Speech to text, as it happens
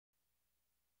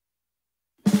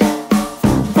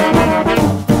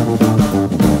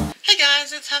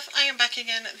it's Huff. I am back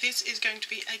again. This is going to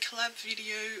be a collab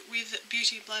video with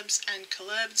Beauty Blabs and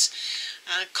Collabs.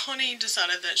 Connie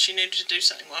decided that she needed to do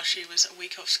something while she was a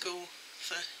week off school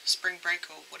for spring break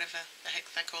or whatever the heck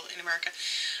they call it in America.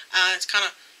 It's kind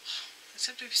of,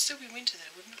 except it would still be winter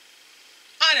there, wouldn't it?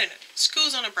 I don't know.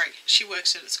 School's on a break. She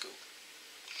works at a school.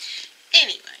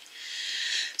 Anyway.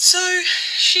 So,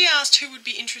 she asked who would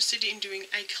be interested in doing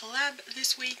a collab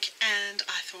this week, and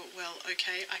I thought, well,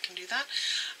 okay, I can do that.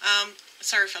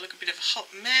 Sorry if I look a bit of a hot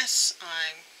mess.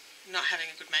 I'm not having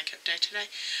a good makeup day today.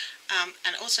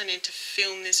 And I also need to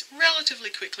film this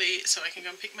relatively quickly so I can go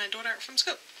and pick my daughter up from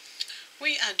school.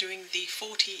 We are doing the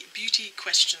 40 beauty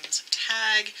questions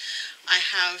tag. I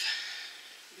have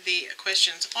the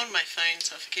questions on my phone,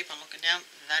 so if I keep on looking down,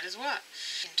 that is why.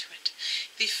 Into it.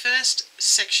 The first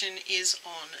section is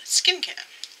on skincare.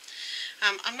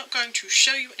 I'm not going to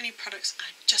show you any products,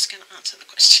 I'm just going to answer the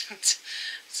questions.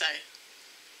 So,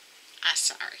 I'm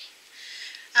sorry.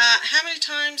 How many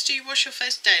times do you wash your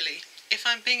face daily? If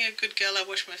I'm being a good girl, I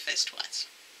wash my face twice.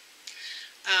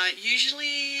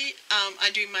 Usually, I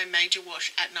do my major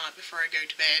wash at night before I go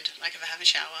to bed. Like if I have a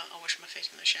shower, I'll wash my face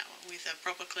in the shower with a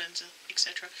proper cleanser,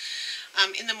 etc.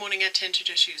 In the morning, I tend to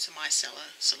just use the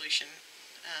micellar solution,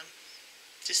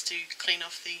 just to clean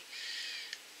off the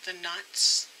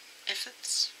night's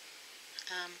efforts.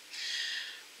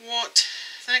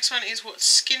 The next one is, what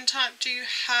skin type do you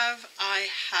have? I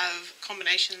have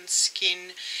combination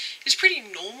skin. It's pretty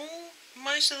normal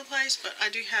most of the place, but I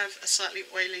do have a slightly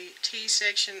oily T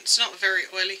section. It's not very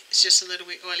oily, it's just a little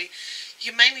bit oily.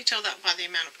 You can mainly tell that by the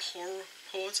amount of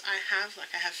pores I have.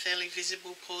 Like, I have fairly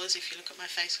visible pores if you look at my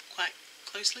face quite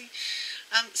closely.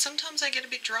 Sometimes I get a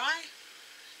bit dry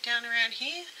down around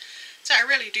here. So I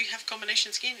really do have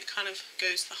combination skin. It kind of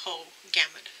goes the whole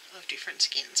gamut of different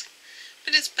skins.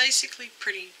 But it's basically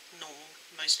pretty normal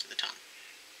most of the time.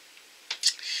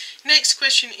 Next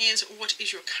question is, what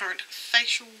is your current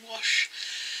facial wash?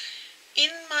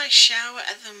 In my shower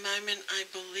at the moment, I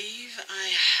believe I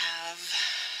have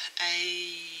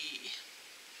I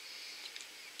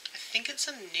think it's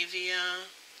a Nivea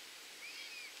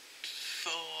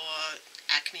for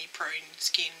acne prone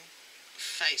skin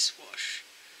face wash.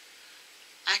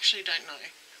 I actually don't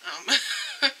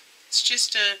know. It's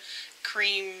just a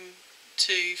cream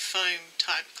to foam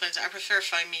type cleanser. I prefer a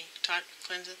foamy type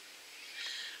cleanser.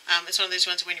 It's one of those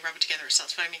ones when you rub it together it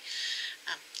starts foaming.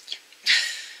 Yeah.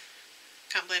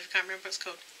 Can't believe I can't remember what it's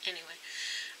called. Anyway.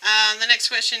 The next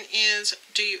question is,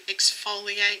 do you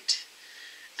exfoliate?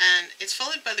 And it's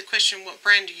followed by the question, what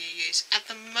brand do you use? At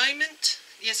the moment,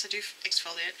 yes, I do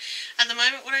exfoliate. At the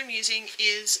moment, what I'm using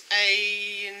is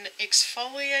an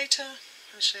exfoliator.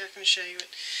 Actually, I can show you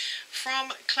it.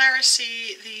 From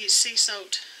Clarity, the Sea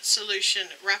Salt Solution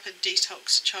Rapid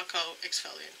Detox Charcoal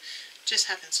Exfoliant. Just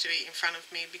happens to be in front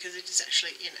of me because it is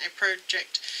actually in a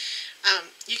project.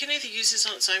 You can either use this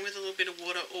on its own with a little bit of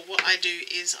water, or what I do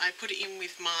is I put it in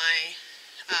with my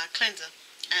cleanser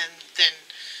and then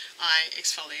I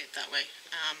exfoliate that way.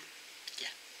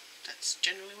 Yeah, that's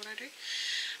generally what I do.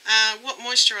 What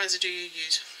moisturiser do you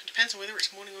use? It depends on whether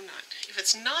it's morning or night. If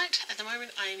it's night, at the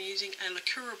moment I am using a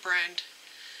Lacura brand,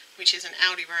 which is an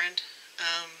Audi brand,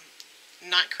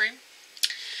 night cream.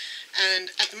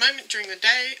 And at the moment during the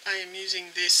day I am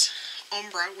using this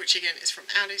Ombre, which again is from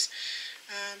Audi's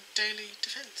Daily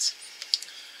Defense.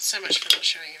 So much for not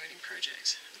showing you any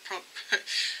projects.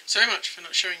 So much for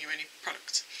not showing you any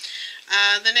products.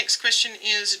 The next question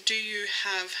is, do you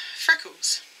have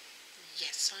freckles?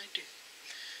 Yes, I do.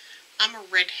 I'm a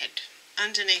redhead.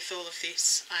 Underneath all of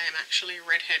this, I am actually a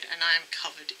redhead and I am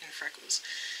covered in freckles.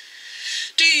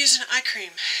 Do you use an eye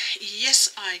cream?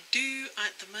 Yes, I do.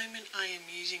 At the moment, I am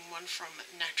using one from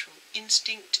Natural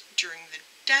Instinct during the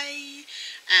day,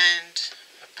 and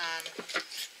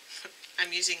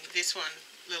I'm using this one,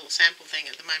 little sample thing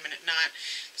at the moment at night.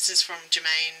 This is from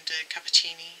Germaine de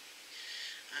Cappuccini.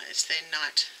 It's their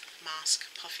night mask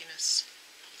puffiness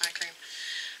eye cream.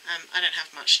 I don't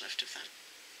have much left of that.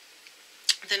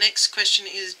 The next question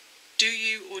is, do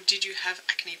you or did you have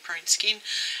acne prone skin?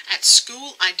 At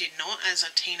school I did not. As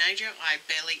a teenager I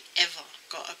barely ever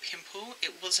got a pimple.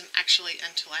 It wasn't actually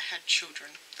until I had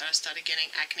children that I started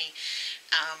getting acne,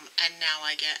 and now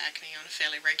I get acne on a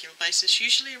fairly regular basis,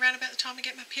 usually around about the time I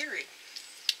get my period.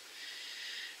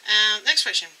 Next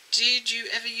question, did you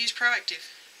ever use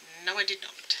Proactive? No, I did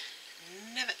not.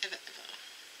 Never, ever, ever.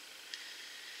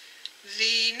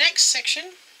 The next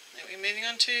section that we're moving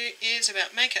on to is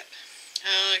about makeup.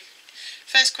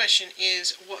 First question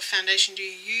is, what foundation do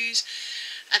you use?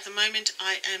 At the moment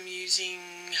I am using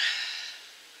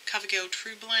CoverGirl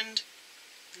True Blend.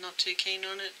 Not too keen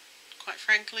on it, quite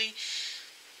frankly.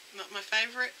 Not my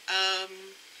favourite.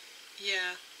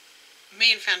 Yeah.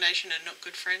 Me and foundation are not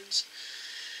good friends.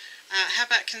 How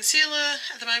about concealer?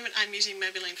 At the moment I'm using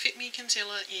Maybelline Fit Me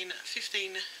Concealer in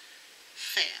 15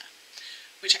 Fair,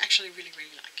 which I actually really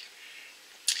like.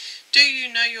 Do you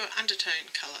know your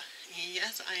undertone colour?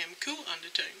 Yes, I am cool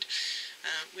undertoned,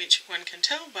 which one can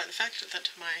tell by the fact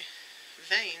that my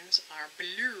veins are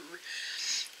blue.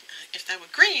 If they were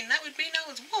green, that would mean I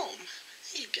was warm.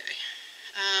 There you go.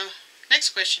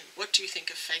 Next question. What do you think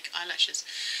of fake eyelashes?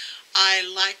 I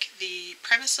like the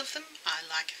premise of them. I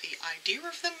like the idea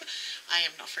of them. I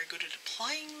am not very good at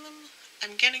applying them.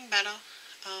 I'm getting better.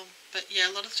 But yeah,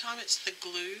 a lot of the time it's the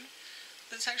glue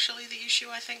that's actually the issue,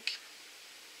 I think.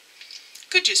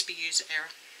 Could just be user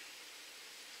error.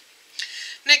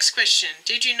 Next question.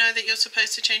 Did you know that you're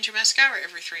supposed to change your mascara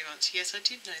every 3 months? Yes, I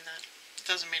did know that. It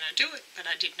doesn't mean I do it, but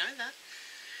I did know that.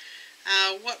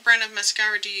 What brand of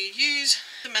mascara do you use?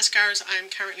 The mascaras I'm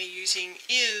currently using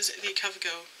is the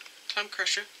CoverGirl Clump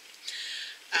Crusher.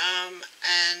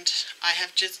 And I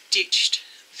have just ditched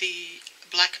the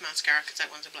black mascara, because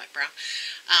that one's a black brow.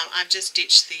 I've just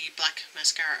ditched the black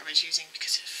mascara I was using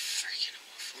because it's freaking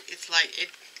awful. It's like,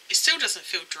 it still doesn't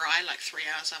feel dry like 3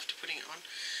 hours after putting it on.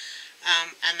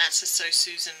 And that's a So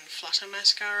Susan Flutter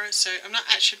mascara. So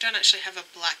don't actually have a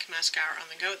black mascara on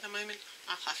the go at the moment.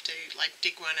 I'll have to like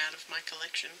dig one out of my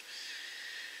collection.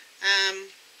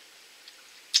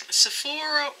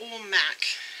 Sephora or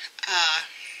MAC?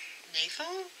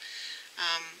 Neither.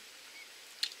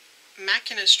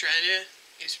 MAC in Australia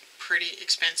is pretty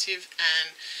expensive,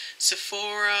 and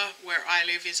Sephora where I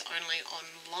live is only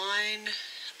online.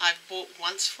 I've bought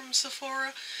once from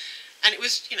Sephora, and it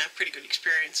was, you know, a pretty good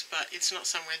experience, but it's not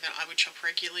somewhere that I would shop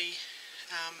regularly.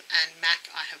 And MAC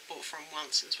I have bought from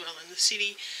once as well in the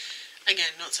city.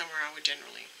 Again, not somewhere I would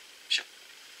generally shop.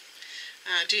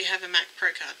 Do you have a MAC Pro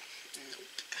card? Nope.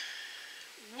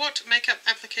 What makeup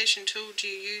application tool do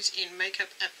you use in makeup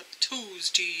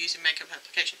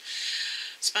application?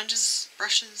 Sponges,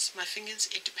 brushes, my fingers.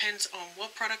 It depends on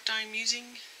what product I'm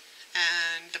using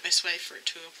and the best way for it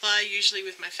to apply. Usually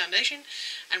with my foundation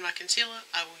and my concealer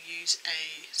I will use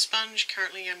a sponge.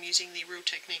 Currently I'm using the Real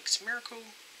Techniques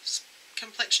Miracle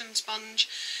complexion sponge.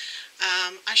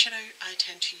 Eyeshadow I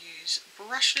tend to use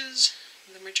brushes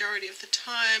the majority of the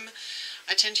time.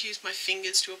 I tend to use my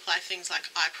fingers to apply things like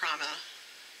eye primer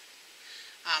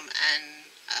and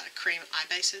cream eye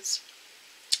bases.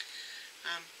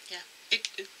 Yeah, it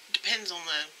depends on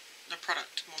the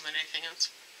product more than anything else.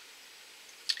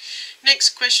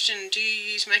 Next question, do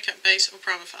you use makeup base or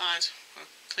primer for eyes? Well,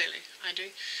 clearly I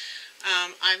do.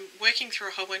 I'm working through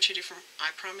a whole bunch of different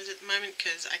eye primers at the moment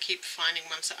because I keep finding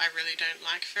ones that I really don't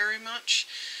like very much.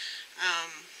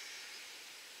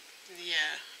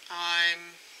 Yeah,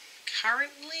 I'm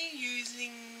currently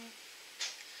using,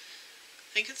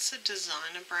 I think it's the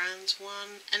Designer Brands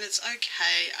one, and it's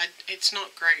okay. It's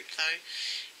not great though.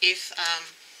 If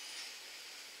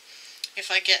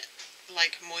I get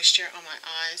like moisture on my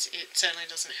eyes, it certainly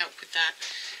doesn't help with that.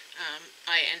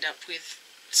 I end up with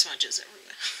smudges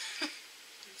everywhere.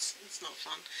 It's not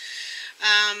fun.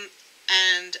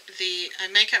 And the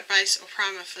makeup base or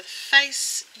primer for the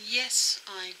face, yes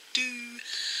I do.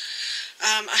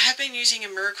 I have been using a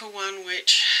Miracle one,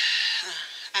 which,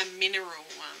 a mineral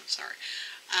one, sorry,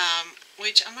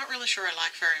 which I'm not really sure I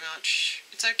like very much.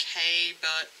 It's okay,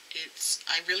 but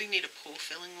I really need a pore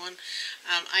filling one.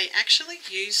 I actually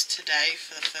used today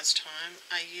for the first time,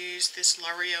 I used this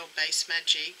L'Oreal Base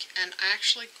Magique, and I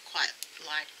actually quite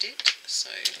liked it, so,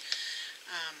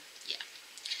 yeah.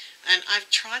 And I've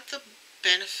tried the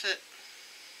Benefit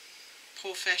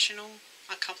Professional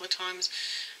a couple of times,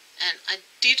 and I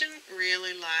didn't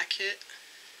really like it,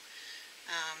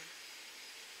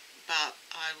 but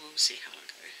I will see how I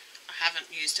go. I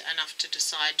haven't used it enough to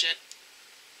decide yet.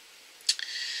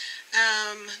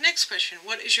 Next question,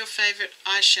 what is your favourite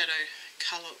eyeshadow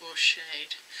colour or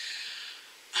shade?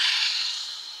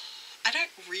 I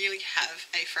don't really have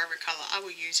a favourite colour. I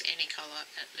will use any colour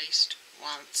at least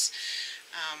once.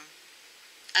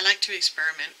 I like to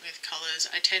experiment with colours.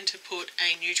 I tend to put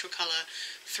a neutral colour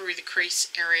through the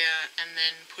crease area and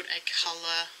then put a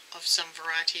colour of some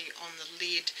variety on the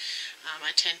lid.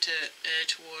 I tend to err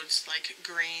towards like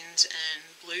greens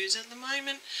and blues at the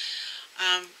moment.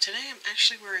 Today I'm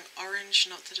actually wearing orange,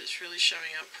 not that it's really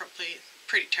showing up properly.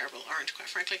 Pretty terrible orange, quite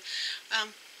frankly.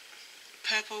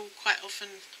 Purple quite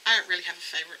often. I don't really have a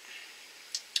favourite.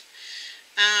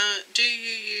 Do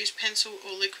you use pencil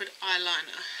or liquid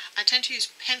eyeliner? I tend to use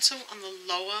pencil on the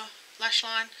lower lash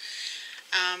line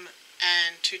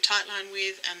and to tightline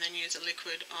with, and then use a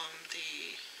liquid on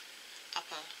the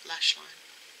upper lash line.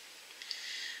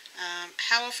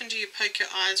 How often do you poke your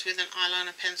eyes with an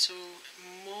eyeliner pencil?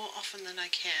 More often than I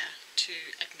care to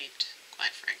admit,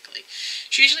 quite frankly.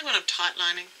 It's usually when I'm tight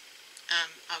lining.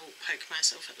 I will poke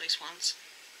myself at least once.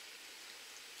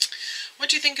 What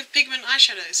do you think of pigment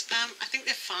eyeshadows? I think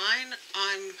they're fine.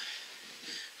 I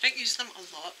don't use them a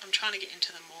lot. I'm trying to get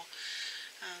into them more.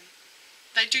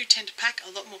 They do tend to pack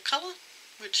a lot more colour,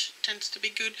 which tends to be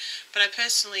good, but I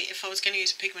personally, if I was going to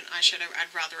use a pigment eyeshadow,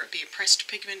 I'd rather it be a pressed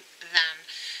pigment than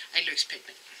a loose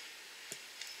pigment.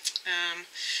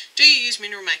 Do you use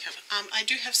mineral makeup? I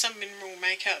do have some mineral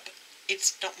makeup.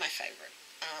 It's not my favourite.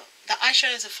 The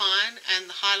eyeshadows are fine, and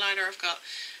the highlighter I've got,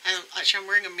 and actually I'm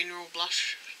wearing a mineral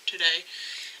blush today,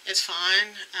 it's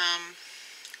fine. I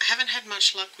haven't had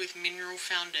much luck with mineral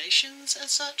foundations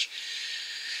as such,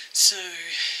 so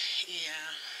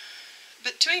yeah.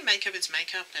 But to me, makeup is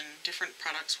makeup, and different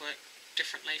products work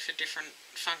differently for different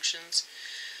functions.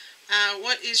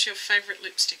 What is your favourite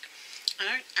lipstick? I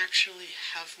don't actually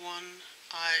have one.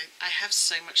 I have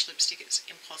so much lipstick it's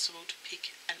impossible to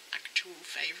pick an actual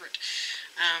favourite.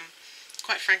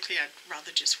 Quite frankly, I'd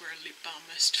rather just wear a lip balm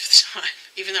most of the time,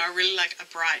 even though I really like a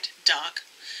bright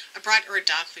or a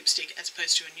dark lipstick as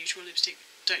opposed to a neutral lipstick.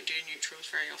 Don't do neutrals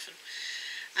very often.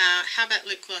 How about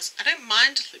lip gloss? I don't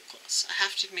mind lip gloss. I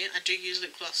have to admit, I do use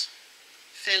lip gloss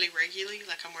fairly regularly,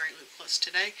 like I'm wearing lip gloss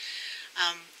today.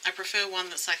 I prefer one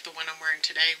that's like the one I'm wearing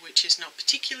today, which is not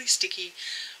particularly sticky,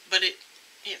 but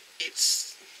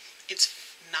it's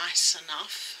nice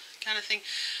enough kind of thing.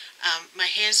 My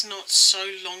hair's not so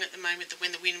long at the moment that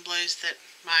when the wind blows that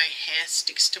my hair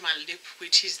sticks to my lip,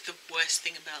 which is the worst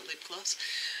thing about lip gloss.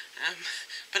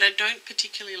 But I don't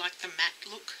particularly like the matte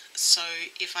look, so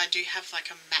if I do have like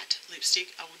a matte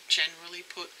lipstick, I would generally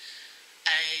put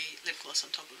a lip gloss on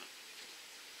top of it.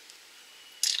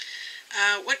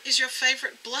 What is your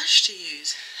favourite blush to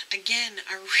use? Again,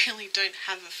 I really don't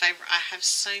have a favourite. I have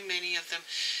so many of them.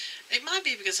 It might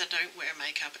be because I don't wear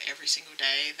makeup every single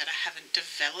day that I haven't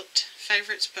developed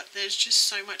favourites, but there's just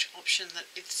so much option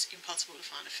that it's impossible to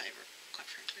find a favourite, quite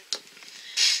frankly.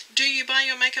 Do you buy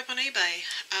your makeup on eBay?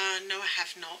 No, I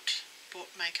have not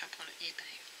bought makeup on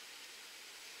eBay.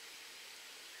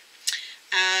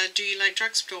 Do you like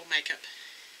drugstore makeup?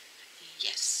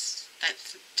 Yes,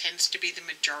 that tends to be the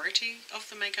majority of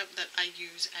the makeup that I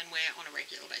use and wear on a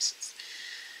regular basis.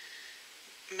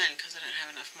 Mainly because I don't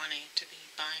have enough money to be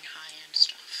buying high-end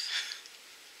stuff.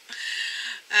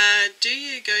 Do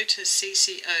you go to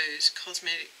CCO's,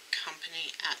 cosmetic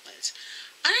company outlets?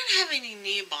 I don't have any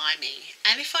nearby me,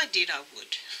 and if I did, I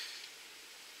would.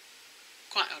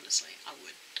 Quite honestly, I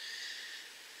would.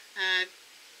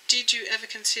 Did you ever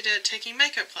consider taking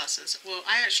makeup classes? Well,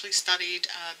 I actually studied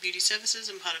beauty services,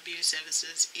 and part of beauty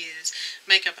services is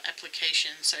makeup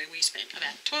application, so we spent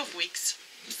about 12 weeks,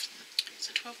 is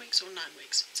it 12 weeks or 9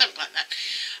 weeks? Something like that,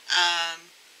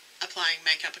 applying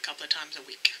makeup a couple of times a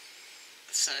week.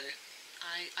 So,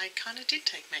 I kind of did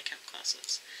take makeup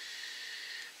classes.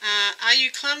 Are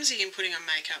you clumsy in putting on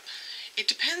makeup? It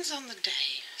depends on the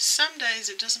day. Some days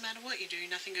it doesn't matter what you do,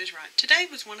 nothing goes right. Today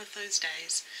was one of those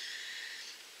days.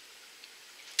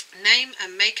 Name a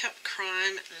makeup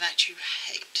crime that you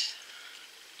hate.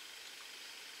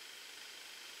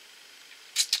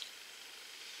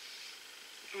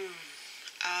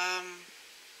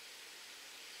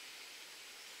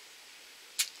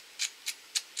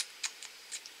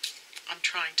 I'm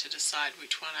trying to decide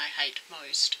which one I hate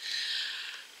most.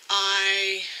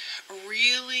 I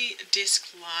really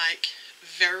dislike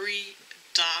very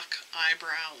dark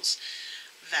eyebrows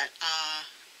that are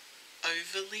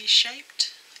overly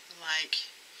shaped. Like,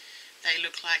 they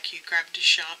look like you grabbed a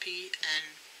Sharpie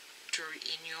and drew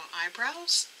in your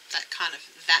eyebrows.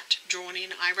 That drawn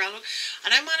in eyebrow look. I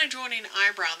don't mind a drawn in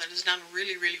eyebrow that is done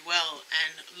really, really well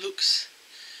and looks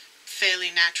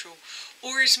fairly natural,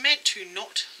 or is meant to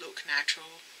not look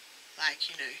natural,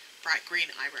 like, you know, bright green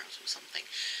eyebrows or something.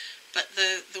 But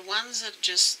the ones that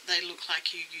just, they look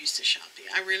like you used a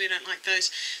Sharpie, I really don't like those.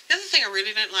 The other thing I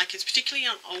really don't like is, particularly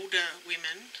on older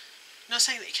women, I'm not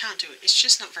saying that you can't do it, it's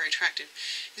just not very attractive,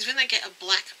 is when they get a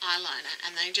black eyeliner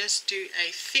and they just do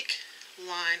a thick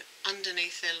line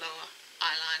underneath their lower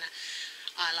eyeliner.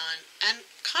 And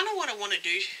kind of what I want to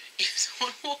do is I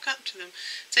want to walk up to them,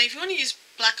 say, if you want to use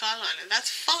black eyeliner,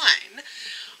 that's fine,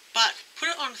 but put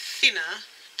it on thinner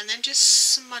and then just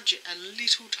smudge it a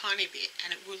little tiny bit,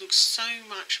 and it will look so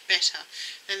much better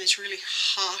than this really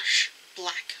harsh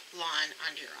black line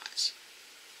under your eyes.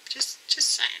 Just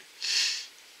saying.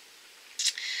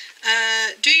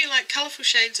 Do you like colourful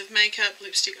shades of makeup,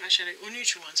 lipstick, eyeshadow, or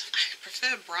neutral ones? I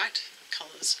prefer bright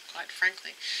colours, quite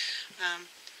frankly.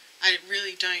 I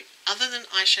really don't, other than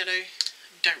eyeshadow,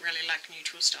 don't really like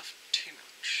neutral stuff too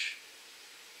much.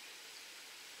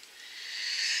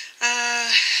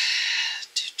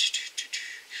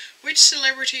 Which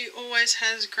celebrity always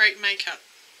has great makeup?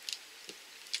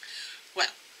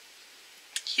 Well,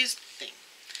 here's the thing.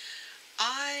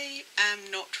 I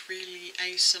am not really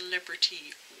a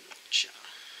celebrity watcher.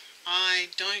 I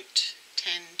don't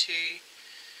tend to,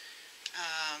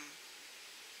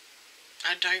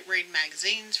 I don't read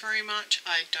magazines very much.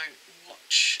 I don't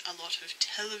watch a lot of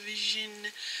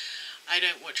television. I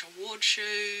don't watch award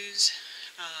shows.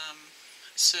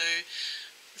 So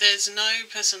there's no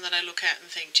person that I look at and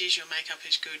think, geez, your makeup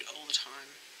is good all the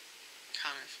time,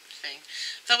 kind of thing.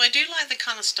 Though I do like the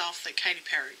kind of stuff that Katy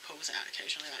Perry pulls out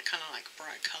occasionally, that kind of like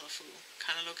bright, colourful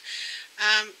kind of look.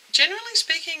 Generally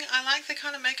speaking, I like the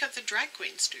kind of makeup that drag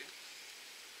queens do.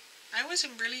 I always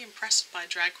am really impressed by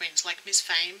drag queens, like Miss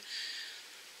Fame.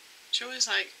 She always,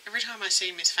 like, every time I see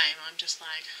Miss Fame, I'm just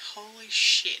like, holy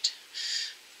shit.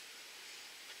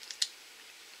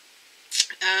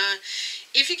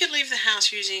 If you could leave the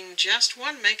house using just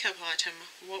one makeup item,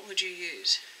 what would you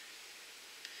use?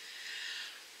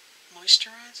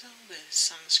 Moisturiser with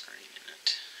sunscreen in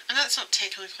it. And that's not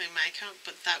technically makeup,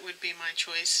 but that would be my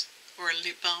choice. Or a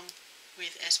lip balm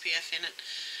with SPF in it.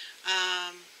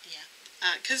 Yeah.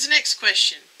 Because the next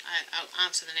question, I'll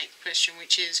answer the next question,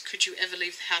 which is, could you ever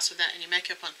leave the house without any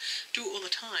makeup on? Do it all the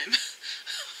time.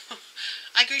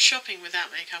 I go shopping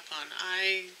without makeup on.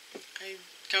 I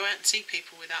go out and see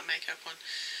people without makeup on.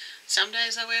 Some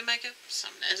days I wear makeup,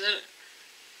 some days I don't.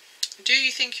 Do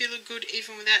you think you look good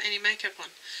even without any makeup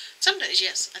on? Some days,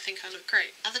 yes, I think I look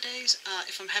great. Other days,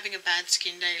 if I'm having a bad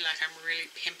skin day, like I'm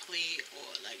really pimply,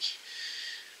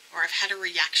 or I've had a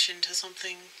reaction to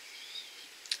something,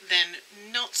 then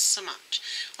not so much.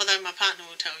 Although my partner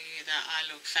will tell you that I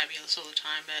look fabulous all the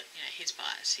time, but you know, his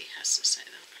bias, he has to say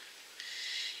that.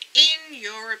 In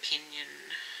your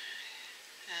opinion,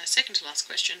 second to last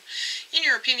question, in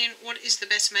your opinion, what is the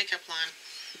best makeup line?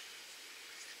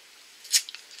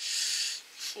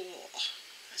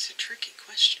 That's a tricky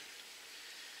question.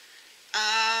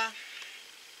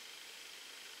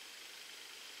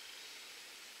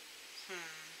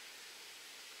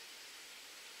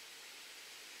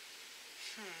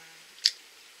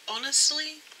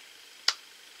 Honestly,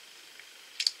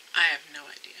 I have no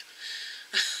idea.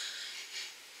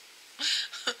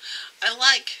 I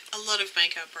like a lot of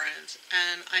makeup brands,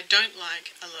 and I don't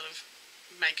like a lot of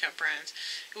makeup brands.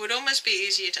 It would almost be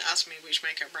easier to ask me which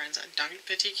makeup brands I don't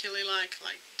particularly like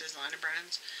designer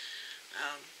brands,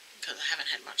 because I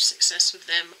haven't had much success with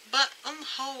them. But on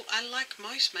the whole, I like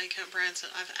most makeup brands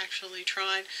that I've actually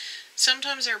tried.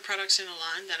 Sometimes there are products in a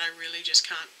line that I really just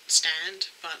can't stand,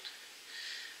 but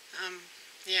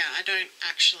yeah, I don't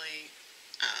actually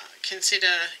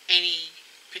consider any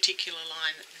particular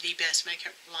line the best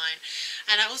makeup line,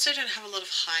 and I also don't have a lot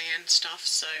of high-end stuff,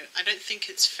 so I don't think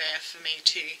it's fair for me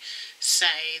to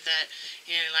say that,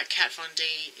 you know, like Kat Von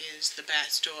D is the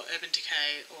best, or Urban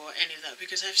Decay, or any of that,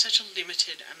 because I have such a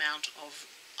limited amount of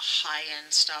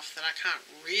high-end stuff that I can't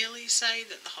really say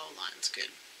that the whole line's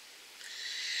good.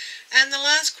 And the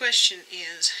last question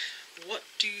is, what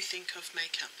do you think of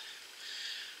makeup?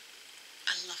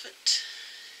 I love it.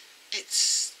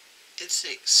 It's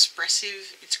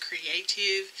expressive, it's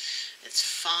creative, it's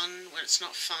fun. When it's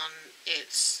not fun,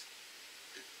 it's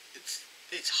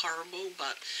horrible,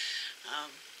 but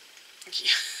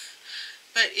yeah.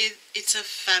 But it's a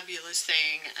fabulous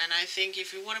thing, and I think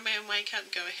if you want to wear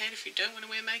makeup, go ahead. If you don't want to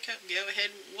wear makeup, go ahead,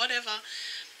 whatever.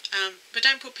 But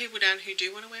don't put people down who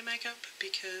do want to wear makeup,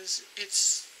 because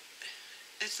it's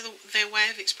their way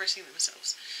of expressing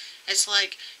themselves. It's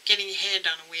like getting your hair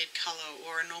done a weird colour,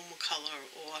 or a normal colour,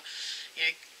 or, you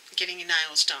know, getting your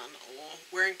nails done, or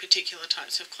wearing particular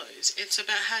types of clothes. It's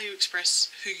about how you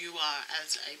express who you are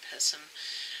as a person,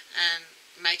 and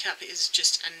makeup is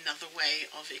just another way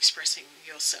of expressing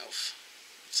yourself.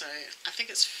 So I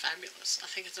think it's fabulous. I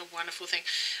think it's a wonderful thing.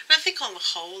 And I think on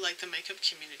the whole, like, the makeup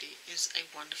community is a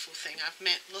wonderful thing. I've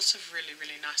met lots of really,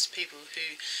 really nice people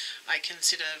who I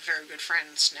consider very good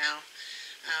friends now.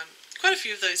 Quite a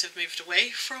few of those have moved away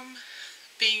from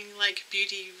being like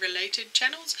beauty related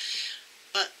channels,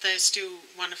 but they're still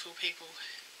wonderful people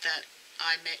that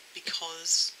I met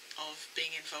because of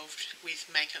being involved with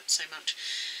makeup so much.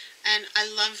 And I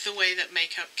love the way that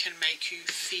makeup can make you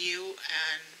feel,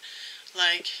 and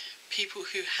like people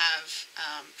who have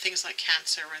things like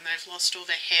cancer and they've lost all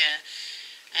their hair,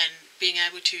 and being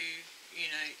able to, you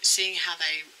know, seeing how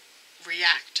they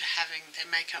react to having their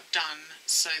makeup done,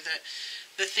 so that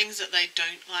the things that they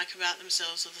don't like about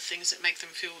themselves, or the things that make them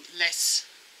feel less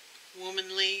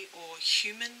womanly or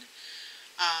human,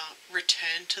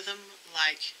 return to them,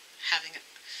 like having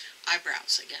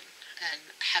eyebrows again and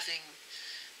having,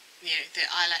 you know, their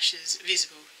eyelashes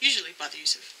visible, usually by the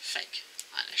use of fake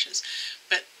eyelashes.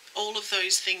 But all of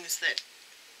those things that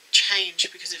change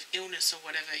because of illness or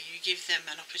whatever, you give them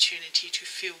an opportunity to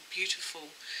feel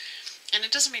beautiful. And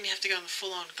it doesn't mean you have to go on the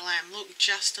full-on glam look.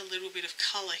 Just a little bit of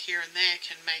colour here and there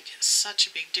can make such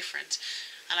a big difference.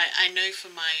 And I know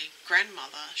for my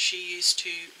grandmother, she used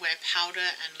to wear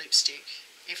powder and lipstick,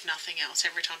 if nothing else.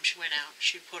 Every time she went out,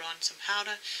 she'd put on some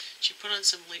powder, she'd put on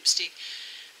some lipstick,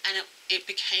 and it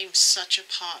became such a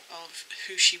part of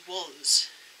who she was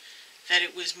that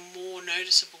it was more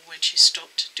noticeable when she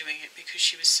stopped doing it because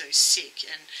she was so sick.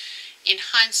 And in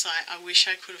hindsight, I wish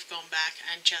I could have gone back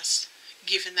and just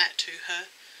given that to her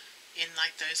in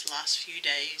like those last few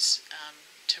days,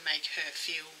 to make her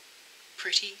feel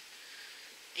pretty,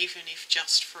 even if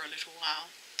just for a little while.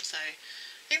 So I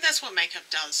think that's what makeup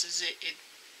does, is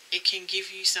it can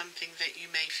give you something that you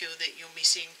may feel that you're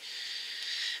missing.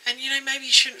 And you know, maybe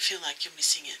you shouldn't feel like you're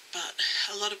missing it, but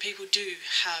a lot of people do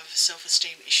have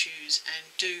self-esteem issues and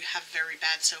do have very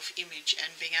bad self-image,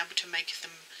 and being able to make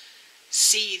them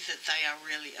see that they are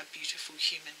really a beautiful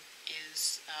human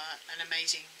is an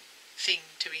amazing thing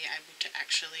to be able to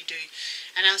actually do.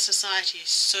 And our society is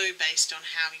so based on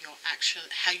how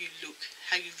you look,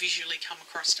 how you visually come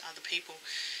across to other people,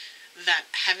 that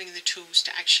having the tools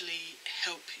to actually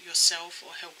help yourself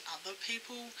or help other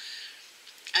people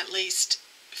at least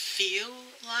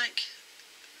feel like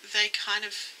they kind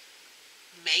of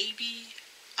maybe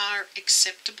are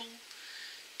acceptable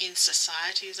in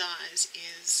society's eyes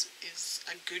is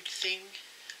a good thing.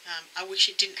 I wish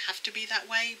it didn't have to be that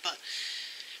way, but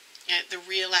you know, the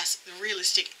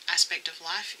realistic aspect of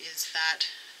life is that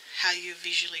how you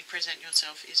visually present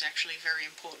yourself is actually very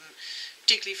important,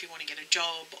 particularly if you want to get a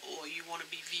job or you want to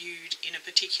be viewed in a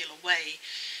particular way.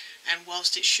 And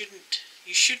whilst you shouldn't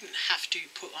have to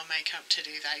put on makeup to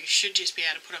do that, you should just be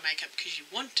able to put on makeup because you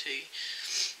want to.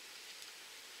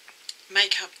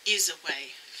 Makeup is a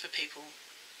way for people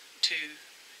to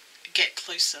get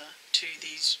closer to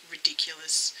these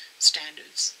ridiculous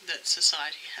standards that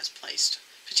society has placed,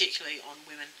 particularly on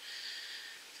women.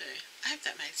 So I hope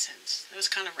that made sense. It was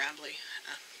kind of rambly.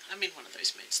 I'm in one of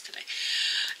those moods today.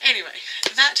 Anyway,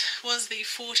 that was the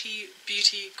 40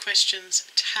 beauty questions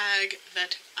tag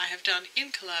that I have done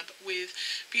in collab with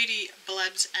Beauty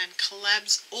Blabs and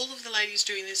Collabs. All of the ladies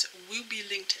doing this will be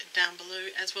linked down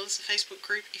below, as well as the Facebook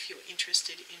group if you're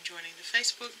interested in joining the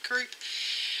Facebook group.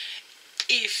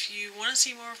 If you want to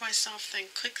see more of my stuff,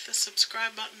 then click the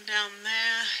subscribe button down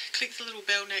there. Click the little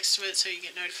bell next to it so you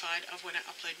get notified of when I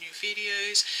upload new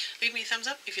videos. Leave me a thumbs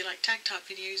up if you like tag type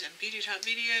videos and beauty type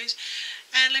videos.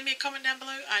 And leave me a comment down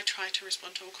below. I try to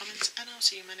respond to all comments, and I'll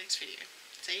see you in my next video.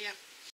 See ya.